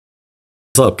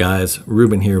What's up guys,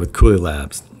 Ruben here with Cooley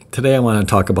Labs. Today I want to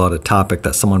talk about a topic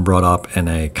that someone brought up in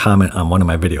a comment on one of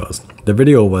my videos. The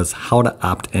video was how to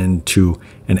opt into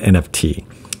an NFT.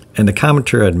 And the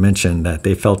commenter had mentioned that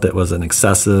they felt it was an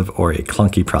excessive or a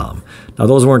clunky problem. Now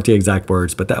those weren't the exact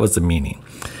words, but that was the meaning.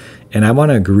 And I want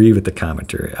to agree with the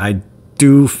commenter. I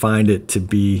do find it to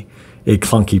be a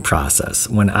clunky process.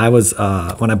 When I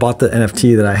bought the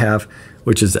NFT that I have,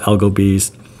 which is the Algo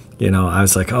Bees, I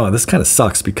was like, oh, this kind of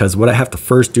sucks because what I have to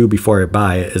first do before I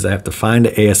buy it is I have to find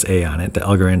the ASA on it, the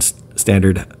Algorand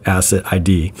Standard Asset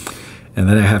ID. And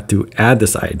then I have to add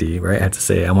this ID, right? I have to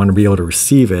say I want to be able to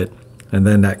receive it. And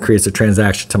then that creates a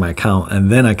transaction to my account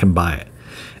and then I can buy it.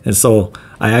 And so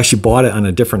I actually bought it on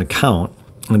a different account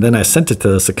and then I sent it to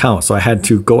this account. So I had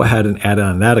to go ahead and add it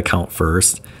on that account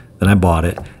first. Then I bought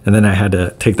it, and then I had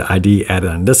to take the ID, add it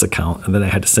on this account, and then I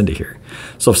had to send it here.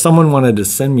 So if someone wanted to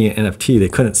send me an NFT, they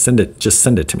couldn't just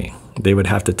send it to me. They would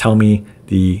have to tell me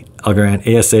the Algorand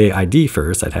ASA ID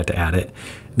first. I'd have to add it,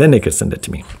 then they could send it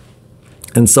to me.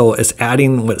 And so it's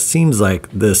adding what seems like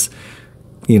this,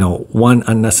 one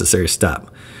unnecessary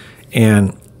step.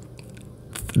 And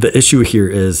the issue here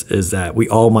is that we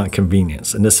all want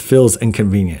convenience, and this feels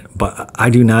inconvenient, but I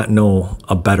do not know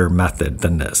a better method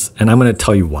than this. And I'm going to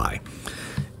tell you why.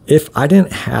 If I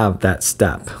didn't have that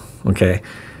step, okay,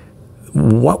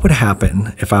 what would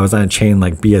happen if I was on a chain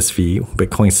like BSV,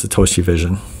 Bitcoin Satoshi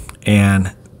Vision,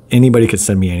 and anybody could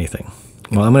send me anything?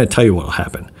 Well, I'm going to tell you what will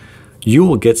happen. You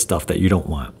will get stuff that you don't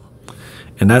want.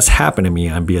 And that's happened to me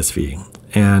on BSV.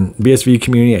 And BSV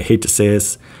community, I hate to say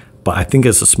this, but I think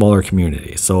it's a smaller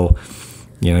community. So,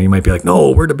 you might be like,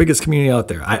 no, we're the biggest community out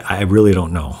there. I really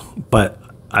don't know. But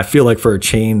I feel like for a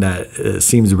chain that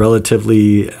seems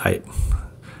relatively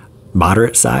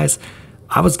moderate size,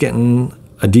 I was getting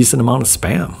a decent amount of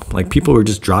spam. Like people were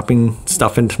just dropping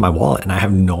stuff into my wallet and I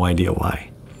have no idea why.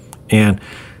 And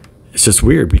it's just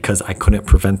weird because I couldn't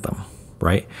prevent them,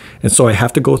 right? And so I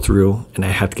have to go through and I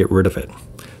have to get rid of it.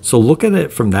 So look at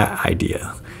it from that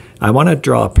idea. I want to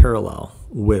draw a parallel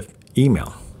with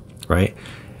email, right?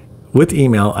 With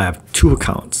email, I have two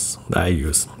accounts that I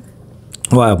use.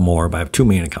 Well, I have more, but I have two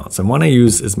main accounts. And one I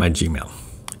use is my Gmail.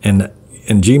 And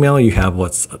in Gmail, you have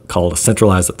what's called a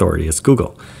centralized authority. It's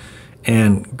Google.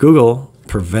 And Google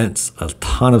prevents a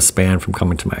ton of spam from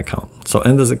coming to my account. So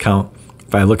in this account,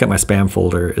 if I look at my spam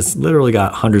folder, it's literally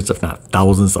got hundreds, if not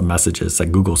thousands of messages that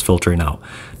Google's filtering out.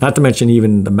 Not to mention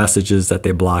even the messages that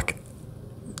they block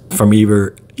from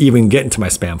even getting to my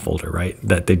spam folder, right?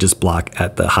 That they just block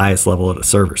at the highest level of the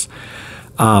servers.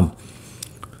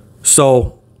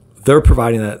 So they're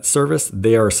providing that service.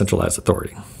 They are a centralized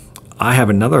authority. I have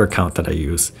another account that I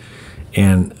use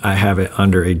and I have it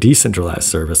under a decentralized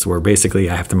service where basically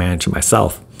I have to manage it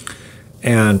myself.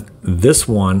 And this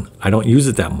one, I don't use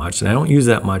it that much. And I don't use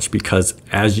that much because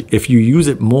if you use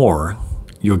it more,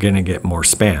 you're going to get more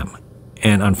spam.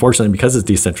 And unfortunately, because it's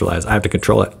decentralized, I have to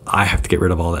control it. I have to get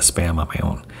rid of all that spam on my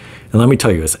own. And let me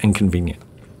tell you, it's inconvenient,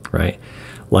 right?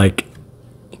 Like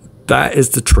that is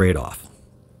the trade-off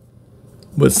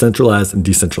with centralized and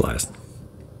decentralized.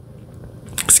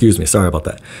 Excuse me, sorry about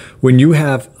that. When you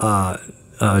have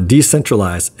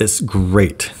decentralized, it's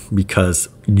great because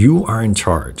you are in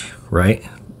charge, right?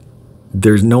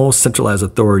 There's no centralized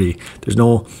authority. There's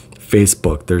no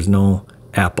Facebook. There's no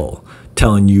Apple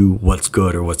telling you what's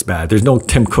good or what's bad. There's no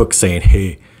Tim Cook saying,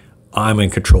 hey, I'm in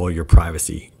control of your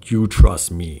privacy. You trust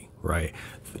me, right?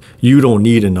 You don't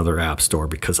need another app store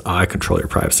because I control your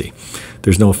privacy.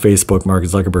 There's no Facebook, Mark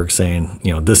Zuckerberg saying,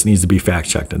 this needs to be fact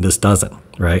checked and this doesn't,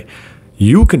 right?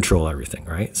 You control everything,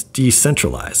 right? It's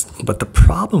decentralized. But the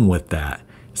problem with that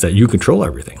is that you control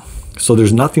everything. So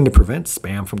there's nothing to prevent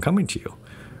spam from coming to you,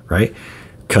 right?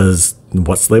 Because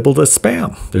what's labeled as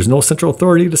spam? There's no central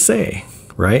authority to say,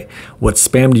 right? What's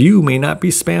spam to you may not be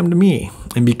spam to me.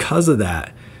 And because of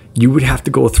that, you would have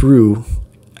to go through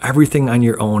everything on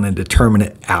your own and determine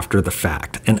it after the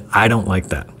fact. And I don't like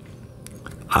that.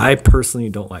 I personally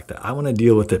don't like that. I want to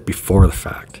deal with it before the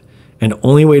fact. And the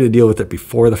only way to deal with it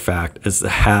before the fact is to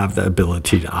have the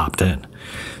ability to opt in.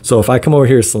 So if I come over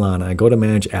here to Solana, I go to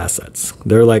manage assets.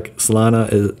 They're like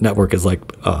Solana network is like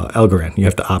Algorand. You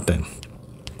have to opt in.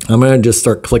 I'm going to just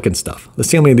start clicking stuff. Let's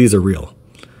see how many of these are real.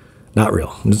 Not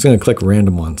real. I'm just going to click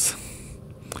random ones.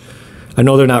 I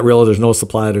know they're not real. There's no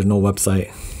supply. There's no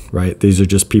website, right? These are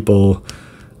just people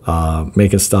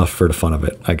making stuff for the fun of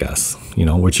it, I guess,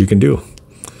 which you can do.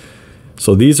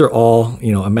 So these are all,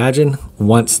 imagine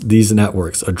once these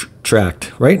networks are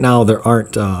tracked. Right now, there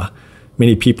aren't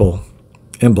many people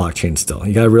in blockchain still.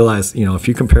 You got to realize, if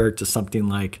you compare it to something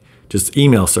like just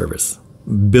email service,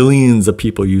 billions of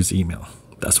people use email.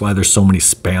 That's why there's so many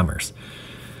spammers.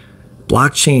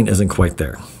 Blockchain isn't quite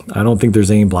there. I don't think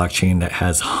there's any blockchain that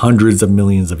has hundreds of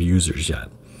millions of users yet.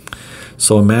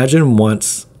 So imagine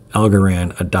once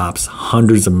Algorand adopts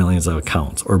hundreds of millions of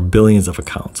accounts or billions of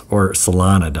accounts, or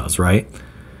Solana does, right?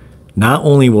 Not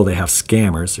only will they have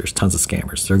scammers, there's tons of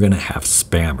scammers, they're going to have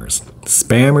spammers.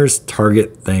 Spammers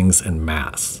target things en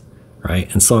masse,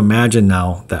 right? And so imagine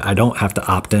now that I don't have to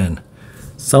opt in.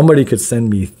 Somebody could send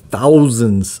me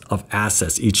thousands of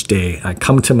assets each day. I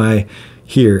come to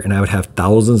here and I would have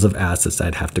thousands of assets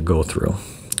I'd have to go through,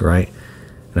 right?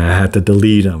 And I have to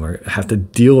delete them or have to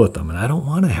deal with them. And I don't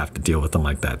want to have to deal with them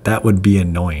like that. That would be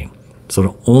annoying. So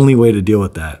the only way to deal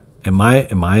with that, in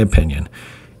my opinion,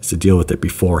 is to deal with it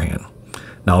beforehand.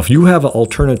 Now, if you have an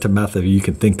alternative method you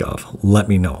can think of, let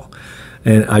me know.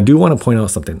 And I do want to point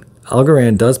out something.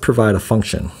 Algorand does provide a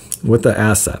function with the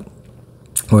asset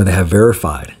where they have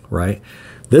verified, right?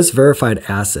 This verified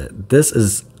asset,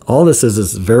 all this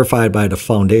is verified by the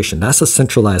foundation. That's a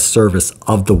centralized service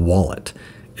of the wallet.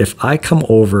 If I come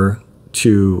over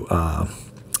to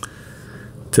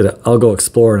the Algo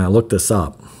Explorer and I look this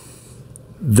up,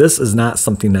 this is not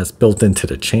something that's built into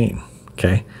the chain,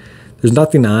 okay? There's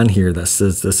nothing on here that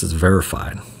says this is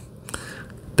verified.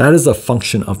 That is a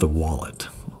function of the wallet,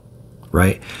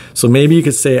 right? So maybe you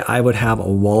could say I would have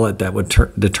a wallet that would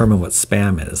determine what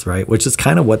spam is, right? Which is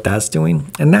kind of what that's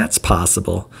doing, and that's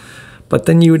possible. But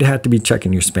then you would have to be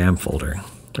checking your spam folder,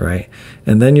 right?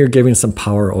 And then you're giving some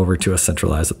power over to a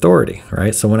centralized authority,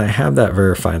 right? So when I have that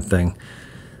verified thing,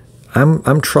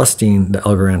 I'm trusting the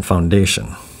Algorand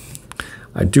Foundation.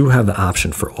 I do have the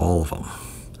option for all of them.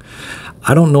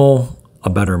 I don't know a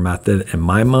better method in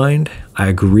my mind. I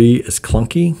agree it's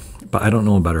clunky, but I don't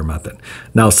know a better method.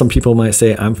 Now, some people might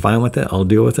say, I'm fine with it, I'll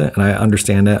deal with it, and I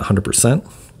understand that 100%.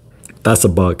 That's a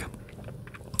bug.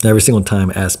 Every single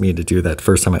time it asks me to do that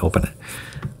first time I open it.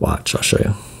 Watch, I'll show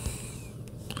you.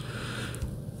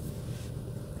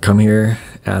 Come here,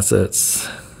 assets,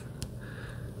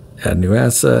 add new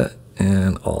asset,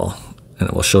 and all. And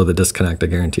it will show the disconnect, I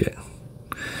guarantee it.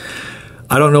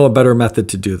 I don't know a better method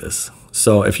to do this.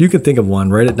 So if you can think of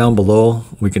one, write it down below.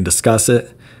 We can discuss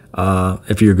it.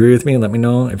 If you agree with me, let me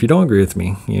know. If you don't agree with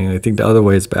me, I think the other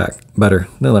way is better,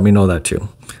 then let me know that too.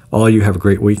 All you have a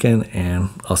great weekend, and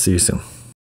I'll see you soon.